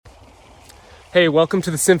Hey, welcome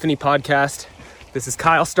to the Symphony Podcast. This is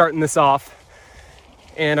Kyle starting this off,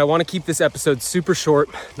 and I want to keep this episode super short,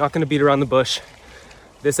 not going to beat around the bush.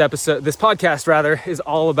 This podcast is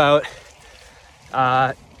all about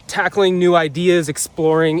tackling new ideas,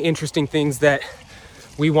 exploring interesting things that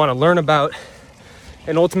we want to learn about,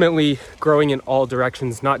 and ultimately growing in all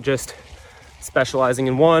directions, not just specializing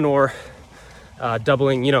in one or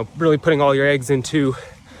doubling, really putting all your eggs into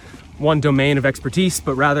one domain of expertise,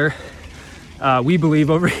 but rather we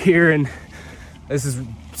believe over here, and this is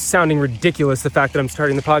sounding ridiculous, the fact that I'm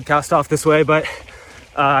starting the podcast off this way, but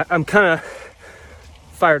I'm kind of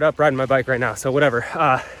fired up riding my bike right now, so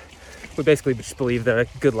whatever. We basically just believe that a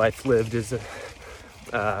good life lived is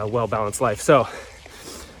a well-balanced life. So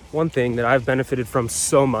one thing that I've benefited from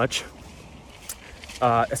so much,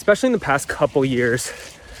 especially in the past couple years,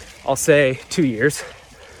 I'll say 2 years,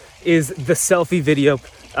 is the selfie video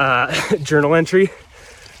journal entry,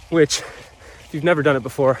 which, if you've never done it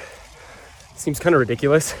before, seems kind of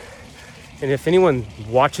ridiculous. And if anyone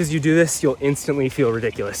watches you do this, you'll instantly feel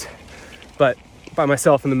ridiculous. But by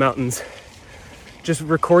myself in the mountains, just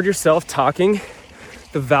record yourself talking.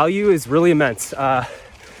 The value is really immense. How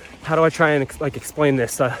do I try and explain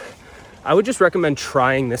this? I would just recommend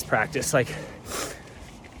trying this practice.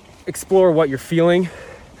 Explore what you're feeling.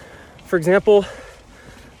 For example,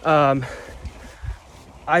 I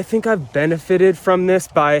think I've benefited from this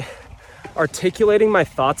by articulating my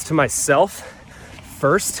thoughts to myself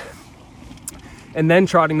first, and then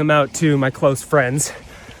trotting them out to my close friends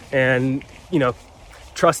and,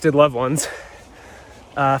 trusted loved ones.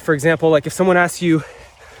 For example, if someone asks you,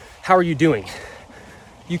 how are you doing?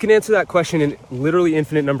 You can answer that question in literally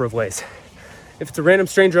infinite number of ways. If it's a random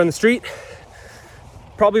stranger on the street,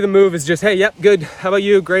 probably the move is just, hey, yep, good. How about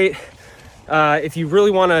you? Great. If you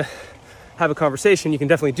really want to have a conversation, you can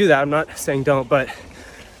definitely do that. I'm not saying don't, but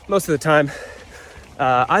most of the time,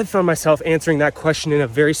 I've found myself answering that question in a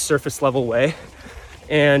very surface level way,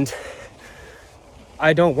 and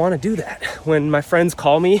I don't want to do that. When my friends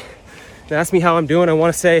call me and ask me how I'm doing, I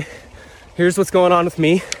want to say, here's what's going on with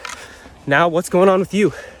me. Now, what's going on with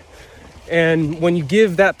you? And when you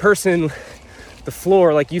give that person the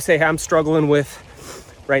floor, like you say, hey, I'm struggling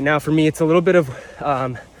with right now, for me, it's a little bit of,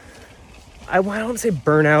 I don't want to say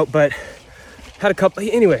burnout, but had a couple,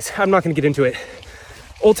 anyways, I'm not going to get into it.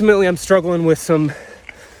 Ultimately, I'm struggling with some,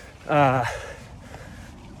 I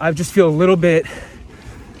just feel a little bit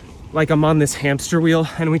like I'm on this hamster wheel,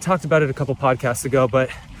 and we talked about it a couple podcasts ago,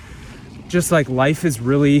 but just life is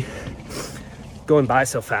really going by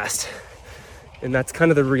so fast, and that's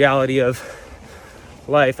kind of the reality of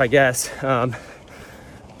life, I guess,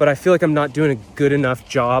 but I feel like I'm not doing a good enough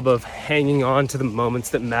job of hanging on to the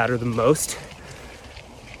moments that matter the most,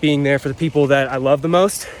 being there for the people that I love the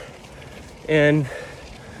most. And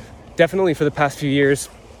definitely for the past few years,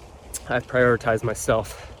 I've prioritized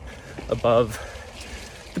myself above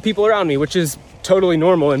the people around me, which is totally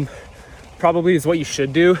normal and probably is what you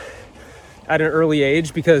should do at an early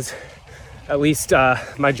age, because at least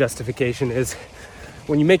my justification is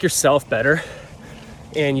when you make yourself better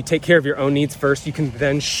and you take care of your own needs first, you can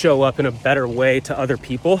then show up in a better way to other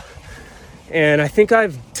people. And I think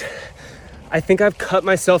I've cut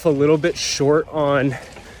myself a little bit short on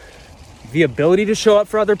the ability to show up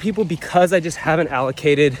for other people because I just haven't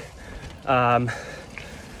allocated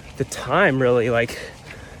the time, really.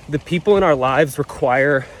 The people in our lives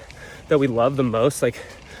require that we love them most. I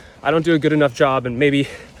don't do a good enough job, and maybe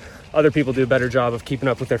other people do a better job of keeping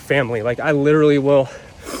up with their family. I literally will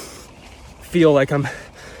feel like I'm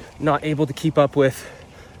not able to keep up with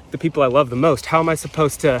the people I love the most. How am I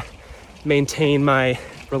supposed to maintain my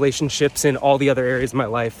relationships in all the other areas of my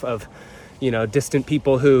life of, distant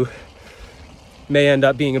people who may end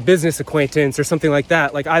up being a business acquaintance or something like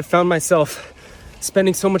that? I've found myself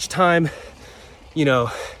spending so much time,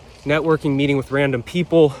 networking, meeting with random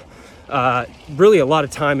people, really a lot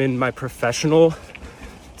of time in my professional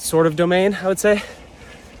sort of domain, I would say.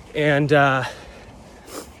 And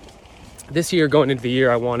this year, going into the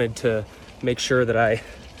year, I wanted to make sure that I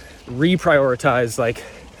reprioritize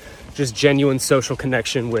just genuine social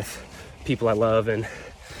connection with people I love. And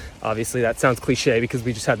obviously that sounds cliche because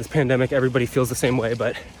we just had this pandemic. Everybody feels the same way,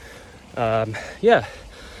 but yeah,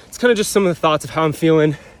 it's kind of just some of the thoughts of how I'm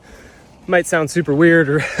feeling. Might sound super weird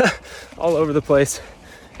or all over the place,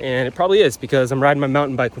 and it probably is because I'm riding my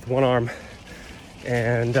mountain bike with one arm,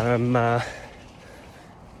 and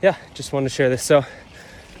just wanted to share this. So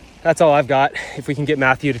that's all I've got. If we can get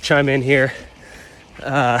Matthew to chime in here,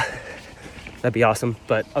 that'd be awesome.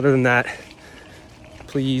 But other than that,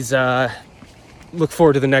 please look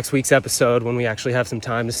forward to the next week's episode when we actually have some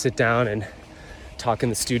time to sit down and talk in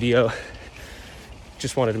the studio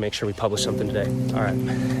just wanted to make sure we published something today. All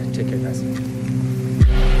right, take care, guys.